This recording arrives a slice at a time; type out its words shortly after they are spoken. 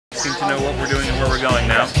seem to know what we're doing and where we're going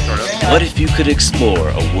now, sort of. What if you could explore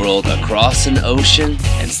a world across an ocean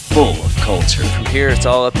and full of culture? From here, it's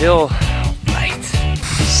all uphill. Right.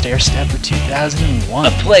 Stair step for 2001.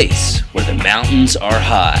 A place where the mountains are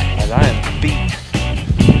high. As I am beat.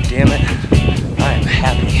 Damn it. I am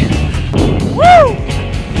happy. Woo!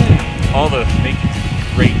 All the make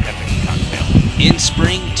it great epic cocktail. In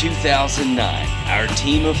spring 2009, our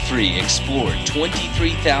team of 3 explored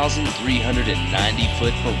 23,390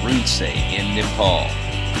 foot Baruntse in Nepal.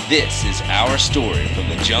 This is our story from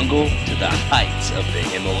the jungle to the heights of the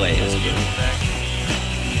Himalayas.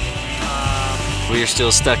 We are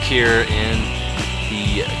still stuck here in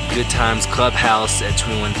the Good Times Clubhouse at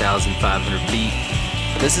 21,500 feet.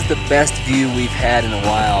 This is the best view we've had in a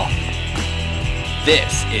while.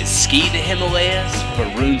 This is Ski the Himalayas,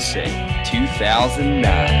 Baruntse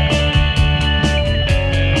 2009.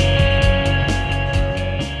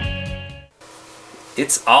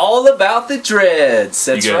 It's all about the dreads.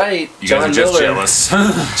 That's right. You guys are just jealous.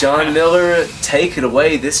 Jon Miller, take it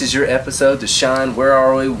away. This is your episode to shine. Where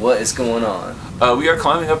are we? What is going on? We are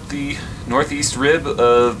climbing up the northeast rib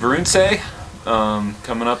of Baruntse.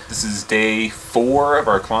 Coming up, this is day 4 of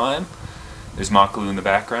our climb. There's Makalu in the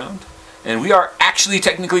background. And we are actually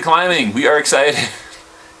technically climbing. We are excited.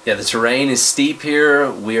 Yeah, the terrain is steep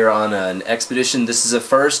here. We are on an expedition. This is a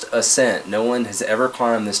first ascent. No one has ever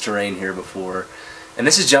climbed this terrain here before. And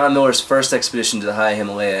this is Jon Miller's first expedition to the high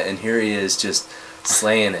Himalaya, and here he is just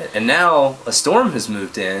slaying it. And now a storm has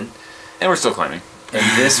moved in. And we're still climbing. And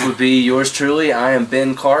this would be yours truly. I am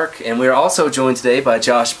Ben Clark, and we are also joined today by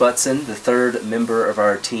Josh Butson, the 3rd member of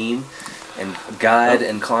our team, and guide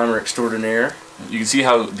and climber extraordinaire. You can see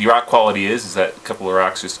how the rock quality is that a couple of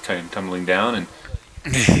rocks just kind of tumbling down. And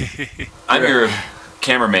I'm your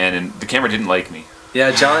cameraman, and the camera didn't like me. Yeah,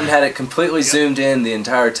 John had it completely zoomed in the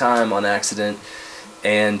entire time on accident.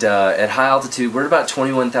 And at high altitude, we're at about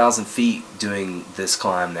 21,000 feet doing this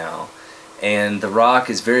climb now. And the rock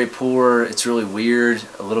is very poor, it's really weird,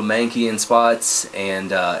 a little manky in spots, and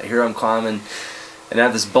here I'm climbing. And I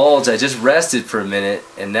have this bulge. I just rested for a minute,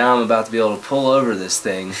 and now I'm about to be able to pull over this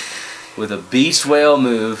thing with a beached whale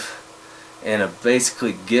move and a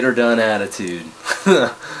basically get her done attitude.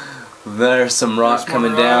 There's some rock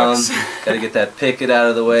coming down. Gotta get that picket out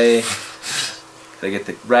of the way. Gotta get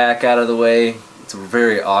the rack out of the way. It's a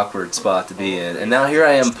very awkward spot to be in. And now here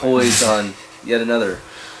I am poised on yet another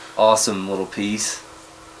awesome little piece.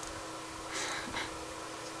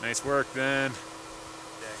 Nice work, Ben.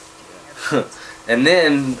 And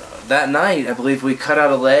then that night, I believe we cut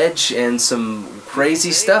out a ledge and some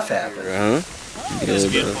crazy stuff happened. It was a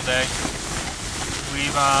beautiful day.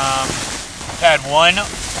 We've had one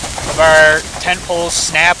of our tent poles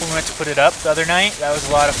snap when we went to put it up the other night. That was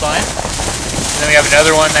a lot of fun. And then we have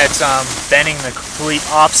another one that's bending the complete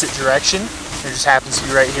opposite direction. It just happens to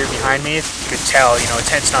be right here behind me. If you could tell, you know, a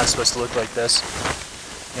tent's not supposed to look like this.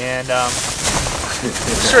 And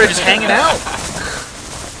sort of just hanging out.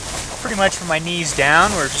 Pretty much from my knees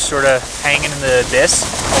down, we're just sort of hanging in the abyss. A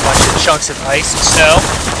whole bunch of chunks of ice and snow.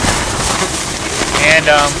 And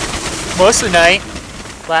most of the night,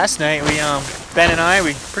 last night, we Ben and I,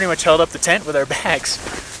 we pretty much held up the tent with our bags.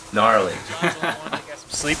 Gnarly.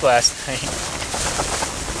 Sleep last night.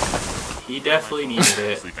 He definitely needed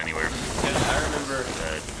it. Sleep anywhere. And I remember.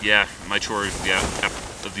 Yeah, my chore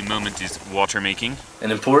of the moment is water making.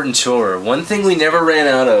 An important chore. One thing we never ran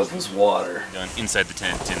out of was water. Done inside the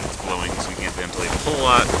tent and it's blowing, so we can't ventilate a whole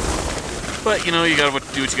lot. But you know, you gotta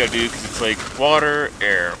do what you gotta do because it's like water,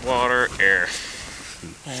 air, water, air.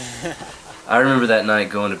 I remember that night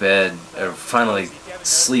going to bed, or finally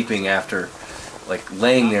sleeping after like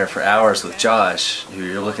laying there for hours with Josh, who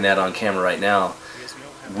you're looking at on camera right now.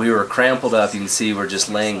 We were crumpled up. You can see we're just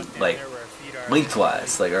laying like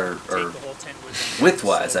lengthwise, like or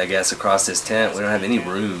widthwise, I guess, across this tent. We don't have any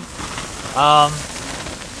room. A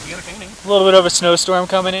little bit of a snowstorm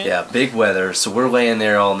coming in. Yeah, big weather. So we're laying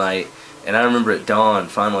there all night, and I remember at dawn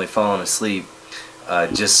finally falling asleep,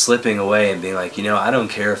 just slipping away and being like, you know, I don't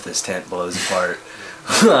care if this tent blows apart.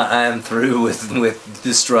 I am through with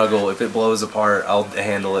the struggle. If it blows apart, I'll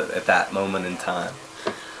handle it at that moment in time.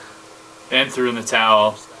 Ben threw in the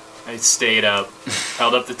towel. I stayed up,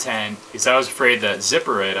 held up the tent, because I was afraid that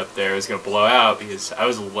zipper right up there was going to blow out, because I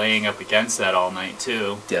was laying up against that all night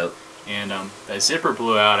too. Yep. And that zipper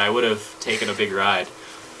blew out, I would have taken a big ride.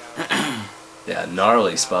 Yeah,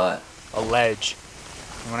 gnarly spot. A ledge.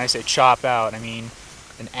 And when I say chop out, I mean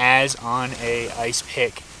an as on a ice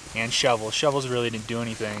pick and shovel. Shovels really didn't do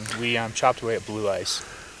anything. We chopped away at blue ice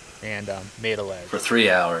and made a ledge. For 3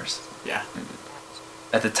 hours. Yeah.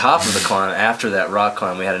 at the top of the climb, after that rock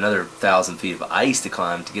climb, we had another 1,000 feet of ice to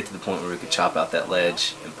climb to get to the point where we could chop out that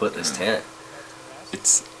ledge and put this tent.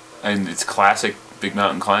 It's classic big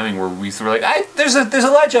mountain climbing where we were like, there's a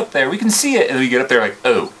ledge up there, we can see it, and we get up there like,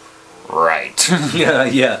 oh, right.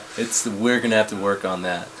 yeah. We're gonna have to work on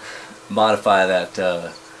that, modify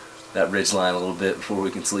that ridge line a little bit before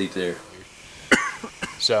we can sleep there.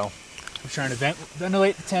 So we're trying to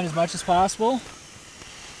ventilate the tent as much as possible,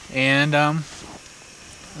 and I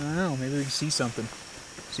don't know, maybe we can see something.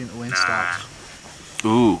 See when the wind stops.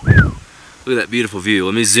 Ooh, look at that beautiful view.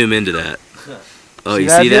 Let me zoom into that. Oh, See you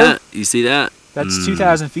that see view? that? You see that? That's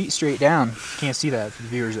 2,000 feet straight down. You can't see that for the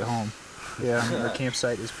viewers at home. Yeah, our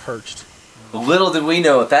campsite is perched. Little did we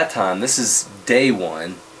know at that time, this is day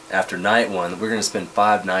 1 after night 1. We're gonna spend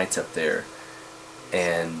 5 nights up there,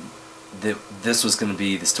 and this was gonna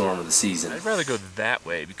be the storm of the season. I'd rather go that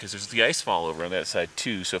way because there's the ice fall over on that side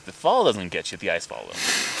too, so if the fall doesn't get you, the ice fall will.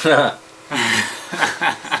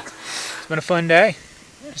 It's been a fun day.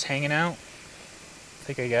 Just hanging out. I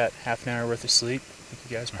think I got half an hour worth of sleep. I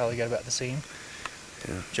think you guys probably got about the same.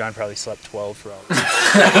 Yeah. John probably slept 12 for all.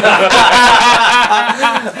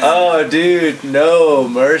 Oh, dude, no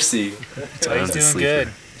mercy. So he's doing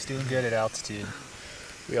good. He's doing good at altitude.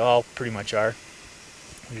 We all pretty much are.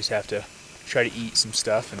 We just have to try to eat some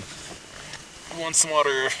stuff and Want some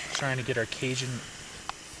water? trying to get our Cajun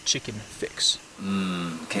chicken fix.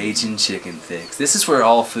 Cajun chicken fix. This is where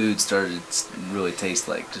all food started to really taste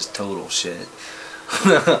like just total shit.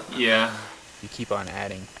 Yeah. You keep on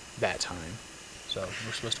adding that time. So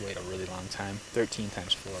we're supposed to wait a really long time. 13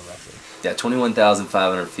 times 4 roughly. Yeah,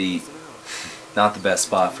 21,500 feet. Not the best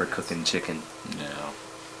spot for cooking chicken. No.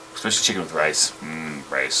 Especially chicken with rice.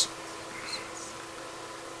 Rice.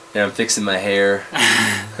 Yeah, I'm fixing my hair.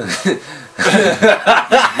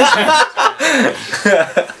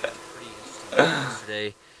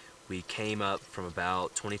 Today we came up from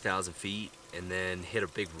about 20,000 feet and then hit a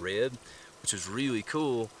big rib, which was really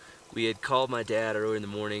cool. We had called my dad early in the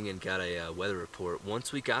morning and got a weather report.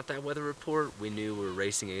 Once we got that weather report, we knew we were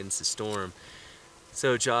racing against the storm.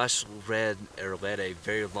 So Josh led a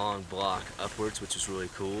very long block upwards, which was really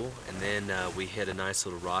cool. And then we hit a nice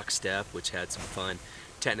little rock step, which had some fun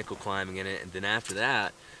technical climbing in it. And then after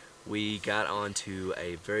that, we got onto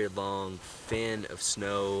a very long fin of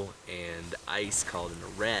snow and ice called an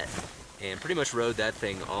arête, and pretty much rode that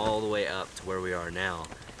thing all the way up to where we are now.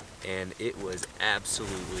 And it was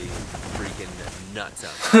absolutely freaking nuts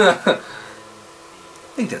up. I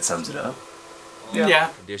think that sums it up.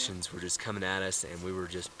 Yeah. Conditions were just coming at us, and we were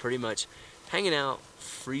just pretty much hanging out,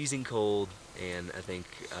 freezing cold. And I think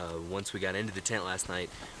once we got into the tent last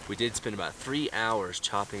night, we did spend about 3 hours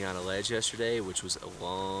chopping out a ledge yesterday, which was a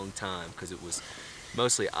long time because it was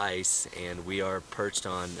mostly ice, and we are perched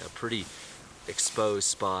on a pretty exposed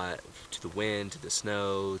spot to the wind, to the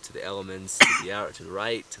snow, to the elements, to the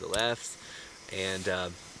right, to the left. And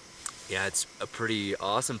yeah, it's a pretty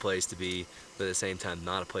awesome place to be, but at the same time,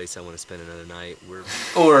 not a place I want to spend another night.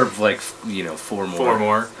 Or like, you know, 4 more. 4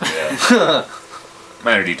 more. Yeah.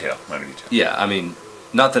 Minor detail. Yeah, I mean,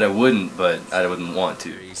 not that I wouldn't, but I wouldn't want to.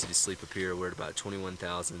 Very easy to sleep up here. We're at about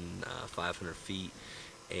 21,500 feet,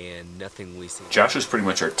 and nothing we see. Josh was pretty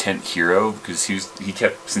much our tent hero because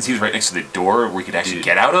since he was right next to the door where we could actually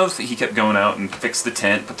get out of, he kept going out and fix the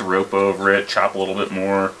tent, put the rope over it, chop a little bit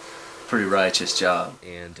more. Pretty righteous job.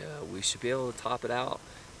 And we should be able to top it out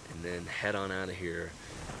and then head on out of here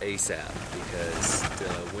ASAP, because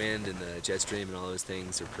the wind and the jet stream and all those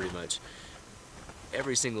things are pretty much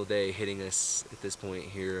every single day hitting us at this point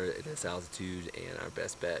here at this altitude, and our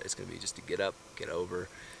best bet is going to be just to get up, get over,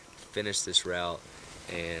 finish this route,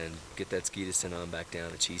 and get that ski descent on back down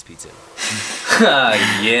to Cheese Pizza.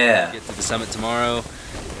 Yeah. Get to the summit tomorrow.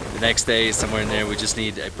 The next day is somewhere in there. We just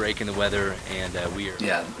need a break in the weather, and we are.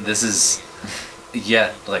 Yeah, this is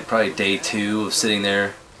like probably day 2 of sitting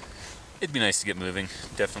there. It'd be nice to get moving.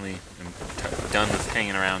 Definitely done with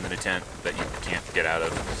hanging around in a tent that you can't get out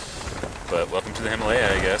of. But welcome to the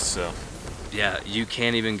Himalaya, I guess. So. Yeah, you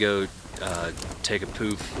can't even go take a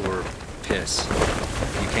poop or piss.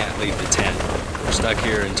 You can't leave the tent. We're stuck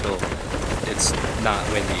here until it's not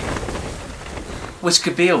windy. Which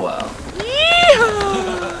could be a while.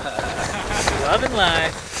 Loving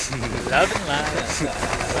life. Loving life.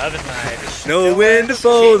 Loving life. No wind to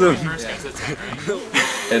fold them.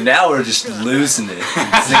 And now we're just losing it.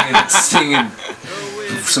 Singing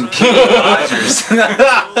some Kenny Rogers.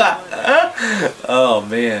 Oh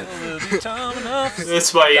man.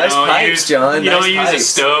 That's why you Nice don't pipes, use John. you Nice don't use a pipes.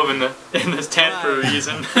 stove in the tent for a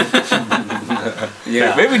reason.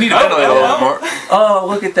 Yeah. Maybe we need to ventilate a little more. Oh,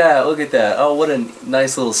 look at that. Look at that. Oh, what a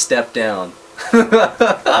nice little step down.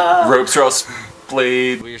 Ropes are all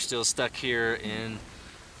splayed. We are still stuck here in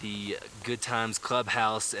the Good Times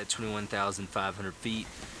Clubhouse at 21,500 feet.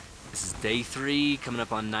 This is day 3, coming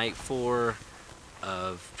up on night 4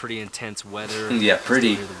 of pretty intense weather. Yeah, pretty.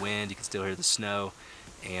 You can still hear the wind, you can still hear the snow,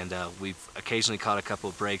 and we've occasionally caught a couple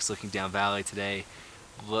of breaks looking down valley today.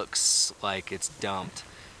 Looks like it's dumped.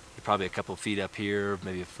 Probably a couple feet up here,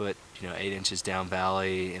 maybe a foot, 8 inches down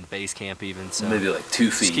valley, in base camp even. So maybe like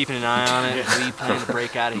 2 feet. Just keeping an eye on it. We plan to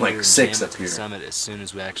break out of like here 6 and up to here. the summit as soon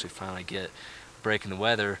as we actually finally get a break in the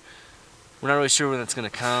weather. We're not really sure when that's going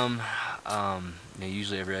to come.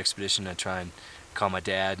 Usually every expedition I try and call my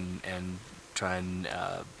dad and try and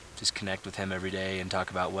just connect with him every day and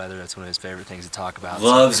talk about weather. That's one of his favorite things to talk about.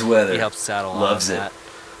 Loves weather. He helps us out a lot. Loves on it. that.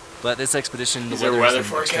 But this expedition, the He's our weather weather is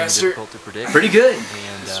extremely forecaster. difficult to predict. Pretty good.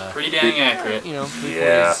 And Pretty dang accurate. 3 4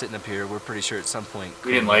 Yeah. days sitting up here, we're pretty sure at some point.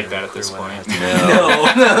 We didn't like that at this clear weather point. has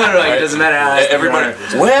to No, it doesn't matter how Everybody,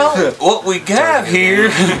 well, what we have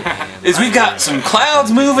here is we've got some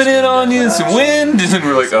clouds moving in on you and some wind, and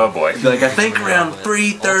we're like, oh boy. Like, I think around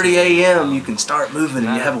 3:30 a.m. you can start moving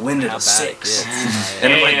and you have a wind at 6.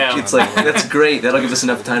 And I'm Damn. like, it's like, that's great. That'll give us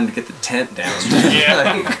enough time to get the tent down.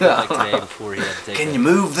 Yeah. Like today before he had to take Can a you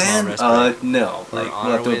move small then? rest break. No. We're Like, on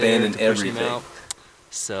we'll our have to way there abandon to push him everything. out.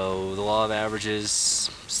 So the law of averages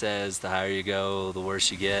says the higher you go, the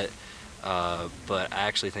worse you get. But I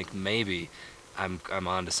actually think maybe I'm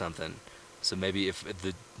onto something. So maybe if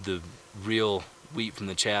the real wheat from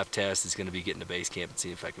the chaff test is going to be getting to base camp and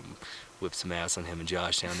see if I can whip some ass on him and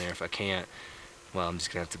Josh down there. If I can't, well, I'm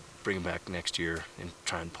just going to have to bring him back next year and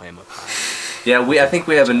try and play him up high. Yeah, I think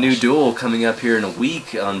we have a new duel coming up here in a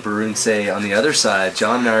week on Baruntse on the other side.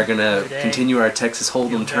 John and I are going to continue our Texas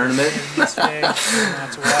Hold'em tournament.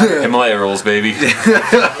 Himalaya rules, baby.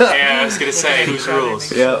 Yeah, I was gonna say, whose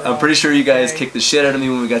rules? Yeah, I'm pretty sure you guys kicked the shit out of me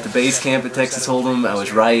when we got to base camp at Texas Hold'em. I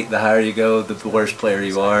was right. The higher you go, the worse player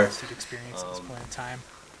you are. Experience at this point in time.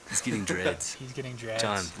 He's getting dreads. He's getting dreads.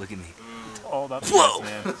 John, look at me. All about the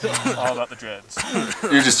dreads, man. All about the dreads.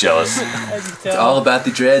 You're just jealous. As you It's tell, all about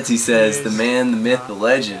the dreads, he says. The man, the myth, the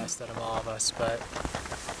legend. best out of all of us, but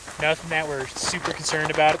nothing that we're super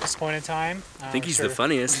concerned about at this point in time. I think he's the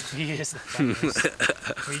funniest. He is the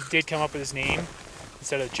funniest. We did come up with his name.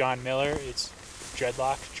 Instead of Jon Miller, it's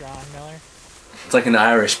Dreadlock Jon Miller. It's like an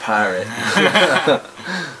Irish pirate.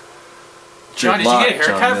 John, did you get a Dreadlock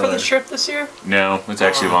Jon haircut for Miller. this trip this year? No, it's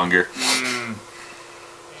actually longer.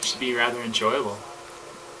 Should be rather enjoyable.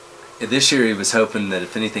 This year he was hoping that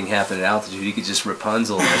if anything happened at altitude, he could just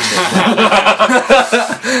Rapunzel that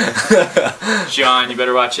shit. John, you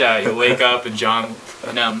better watch out. You'll wake up and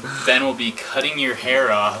Ben will be cutting your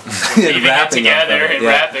hair off, leaving it Wrapping up together from it, and yeah.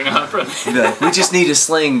 wrapping up from it. He'd be like, we just need a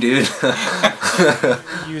sling, dude.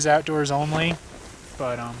 Use outdoors only,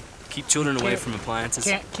 but Keep children away from appliances.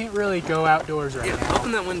 can't really go outdoors right now.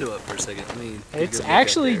 Open that window up for a second. I mean, It's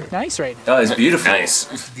actually nice right now. Oh, it's beautiful. Nice.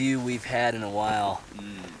 view we've had in a while.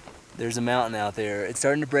 There's a mountain out there. It's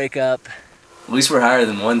starting to break up. At least we're higher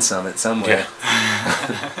than one summit somewhere.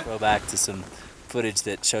 Go back to some footage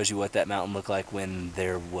that shows you what that mountain looked like when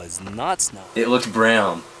there was not snow It looked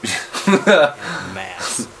brown. in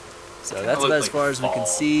mass. So that's looked about as like far as we fall. can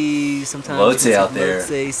see. Sometimes Lhotse you can out see there.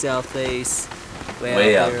 Lhotse, south face,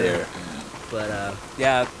 Way out there. But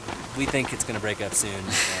yeah, we think it's gonna break up soon,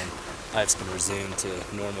 and life's gonna resume to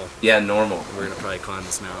normal. Yeah, normal. We're gonna probably climb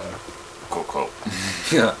this mountain. Cool.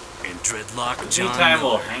 Yeah. And Dreadlock Jon Meantime,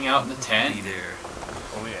 we'll Miller hang out in the will tent, be there.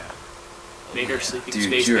 Oh yeah. make our sleeping Dude,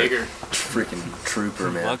 space you're bigger. freaking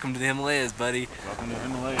trooper, man. Welcome to the Himalayas, buddy. Welcome to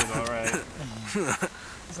Himalayas, all right.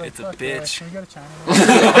 He's like, It's a "Fuck, bitch." Can we go to China?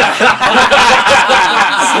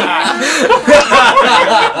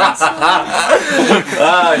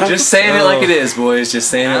 Just saying it like it is, boys. Just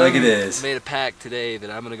saying it like it is. Made a pact today that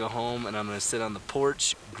I'm gonna go home and I'm gonna sit on the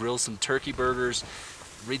porch, grill some turkey burgers,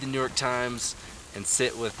 read the New York Times, and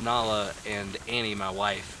sit with Nala and Annie, my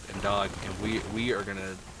wife and dog, and we are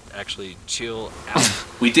gonna actually chill out.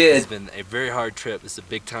 We It's did. been a very hard trip. It's a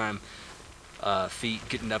big time feat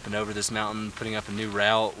getting up and over this mountain, putting up a new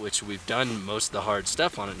route, which we've done most of the hard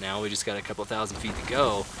stuff on it now. We just got a couple thousand feet to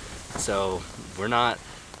go, so we're not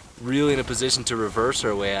really in a position to reverse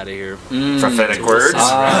our way out of here. Prophetic words.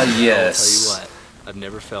 Ah, I'll tell yes. you what, I've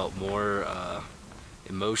never felt more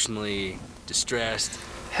emotionally distressed.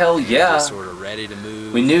 Hell yeah. Just sort of ready to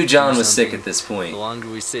move. We knew John do was sick something. at this point. The longer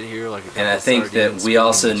we sit here, like a couple And I of think that sardines, we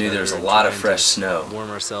also feeding knew each there was a other, lot of trying fresh to snow. warm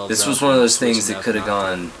ourselves This up was one of those and things switching that up could have not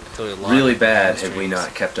gone to totally lock really up bad the had we hamstrings.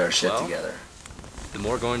 not kept our shit Well, together. The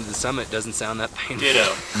more going to the summit doesn't sound that painful.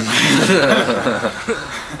 Ditto.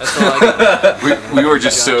 That's all I got. We were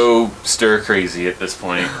just so stir crazy at this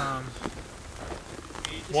point.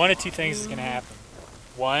 one of two things is going to happen.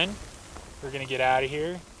 One, we're going to get out of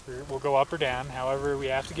here. We'll go up or down, however we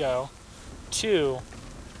have to go. Two,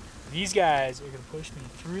 these guys are going to push me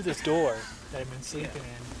through this door that I've been sleeping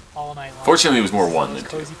in all night long. Fortunately, it was more one than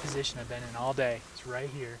This two. cozy position I've been in all day. It's right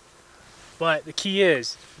here. But the key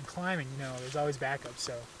is, in climbing, you know, there's always backup.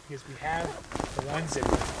 So, because we have the one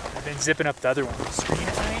zipper, I've been zipping up the other one. The screen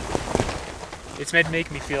at night, it's meant to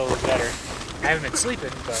make me feel a little better. I haven't been sleeping,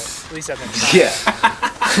 but at least I've been trying. Yeah.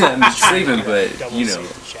 I'm sleeping, but Double you know,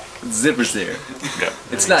 safety check. zipper's there. Yeah.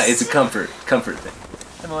 It's not. It's a comfort thing.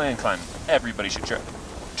 Himalayan climb. Everybody should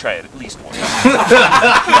try it at least once.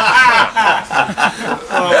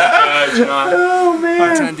 John. Oh I'm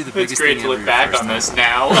man. trying to do the It's biggest great thing to look ever back first on time. this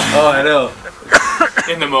now. Oh, I know.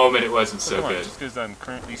 In the moment, it wasn't so Come on, good. just because I'm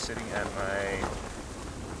currently sitting at my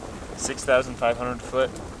 6,500 foot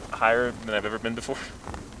higher than I've ever been before.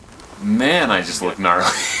 Man, I just look gnarly.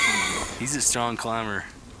 He's a strong climber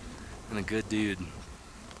and a good dude.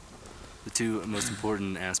 The two most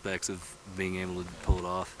important aspects of being able to pull it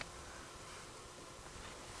off.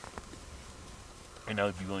 And I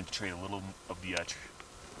would be willing to trade a little of the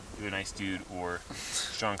you're a nice dude or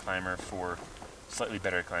strong climber for slightly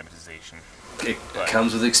better acclimatization. It But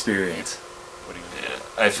comes with experience. what are you gonna do?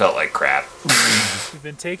 I felt like crap. We've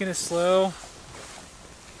been taking it slow.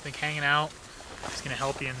 Been hanging out. It's gonna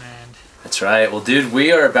help you in the end. That's right. Well, dude,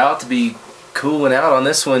 we are about to be cooling out on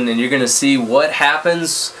this one, and you're going to see what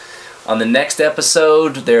happens on the next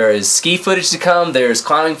episode. There is ski footage to come. There's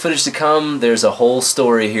climbing footage to come. There's a whole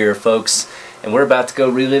story here, folks. And we're about to go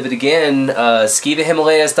relive it again.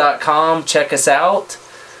 SkiToHimalayas.com. Check us out.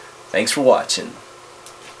 Thanks for watching.